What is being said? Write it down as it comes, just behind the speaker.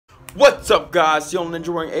What's up, guys? The old ninja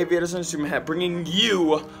wearing aviators and a Superman hat, bringing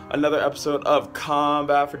you another episode of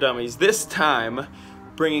Combat for Dummies. This time,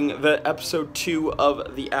 bringing the episode 2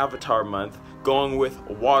 of the Avatar month, going with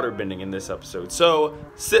waterbending in this episode. So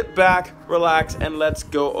sit back, relax, and let's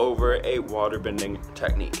go over a waterbending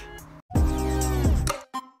technique.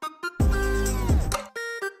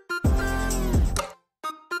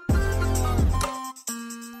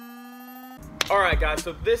 Alright guys,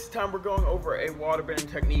 so this time we're going over a waterbending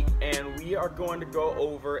technique, and we are going to go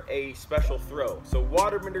over a special throw. So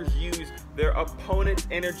waterbenders use their opponent's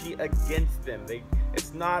energy against them.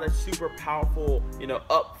 It's not a super powerful,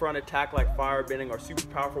 upfront attack like firebending or super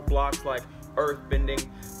powerful blocks like earthbending.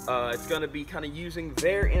 It's going to be kind of using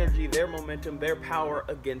their energy, their momentum, their power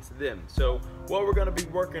against them. So what we're going to be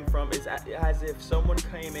working from is as if someone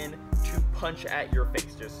came in to punch at your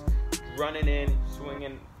face, just running in,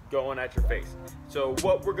 swinging, going at your face. So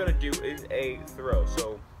what we're going to do is a throw.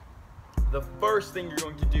 So the first thing you're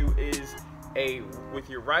going to do is with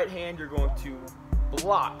your right hand, you're going to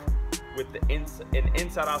block with an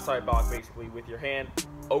inside-outside block, basically with your hand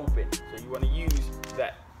open. So you want to use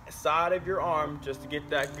that side of your arm just to get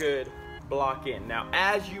that good block in. Now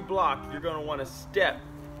as you block, you're going to want to step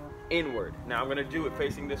inward. Now I'm going to do it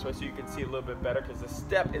facing this way so you can see a little bit better, because the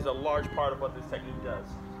step is a large part of what this technique does.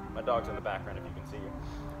 My dog's in the background if you can see her.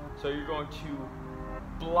 So you're going to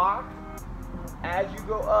block as you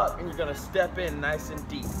go up, and you're going to step in nice and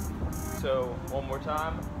deep. So one more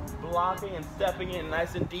time, blocking and stepping in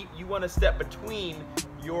nice and deep. You want to step between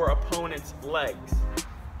your opponent's legs.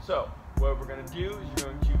 So what we're going to do is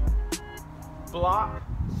you're going to block,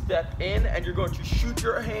 step in, and you're going to shoot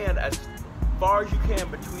your hand as far as you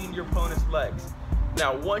can between your opponent's legs.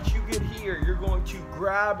 Now once you get here, you're going to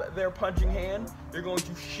grab their punching hand. You're going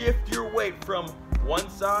to shift your weight from one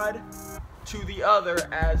side to the other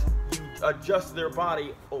as you adjust their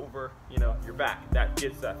body over, your back. That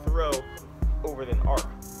gets that throw over the arc.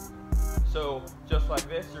 So just like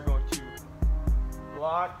this, you're going to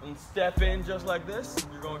block and step in just like this.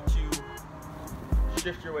 You're going to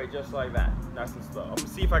shift your weight just like that, nice and slow. I'm gonna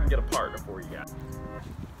see if I can get a partner for you guys.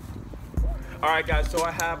 All right, guys. So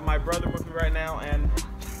I have my brother with me right now and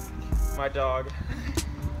my dog.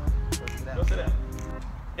 Go sit down.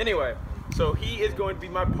 Anyway. So he is going to be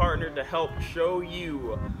my partner to help show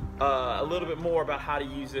you a little bit more about how to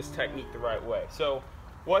use this technique the right way. So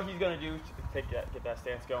what he's going to do is get that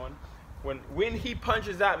stance going. When he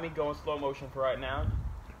punches at me, go in slow motion for right now,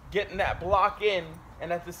 getting that block in,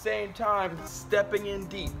 and at the same time stepping in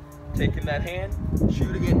deep, taking that hand,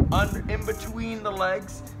 shooting it in between the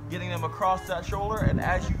legs, getting them across that shoulder, and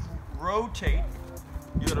as you rotate,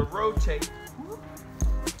 you're going to rotate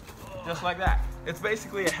just like that. It's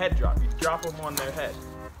basically a head drop. You drop them on their head.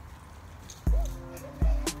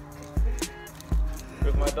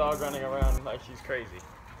 With my dog running around like she's crazy.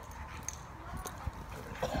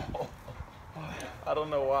 I don't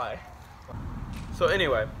know why. So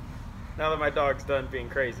anyway, now that my dog's done being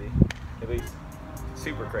crazy, at least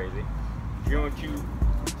super crazy, you're going to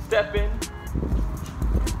step in,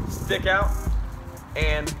 stick out,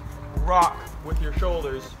 and rock with your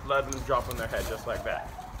shoulders, let them drop on their head just like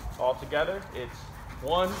that. All together, it's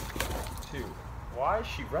 1, 2. Why is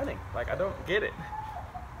she running? Like, I don't get it.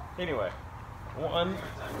 Anyway, 1,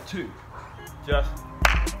 2. Just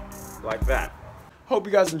like that. Hope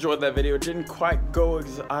you guys enjoyed that video. It didn't quite go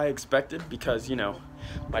as I expected because,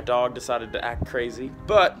 my dog decided to act crazy.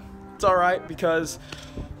 But it's alright because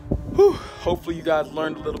hopefully you guys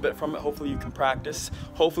learned a little bit from it. Hopefully you can practice.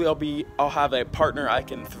 Hopefully I'll have a partner I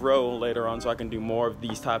can throw later on so I can do more of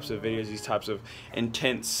these types of videos, these types of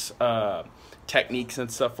intense techniques and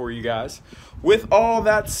stuff for you guys. With all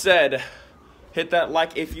that said, hit that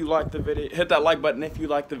like if you like the video, hit that like button if you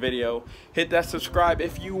like the video, hit that subscribe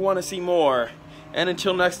if you want to see more. And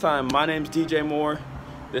until next time, my name's DJ Moore.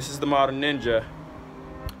 This is the Modern Ninja,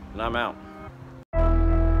 and I'm out.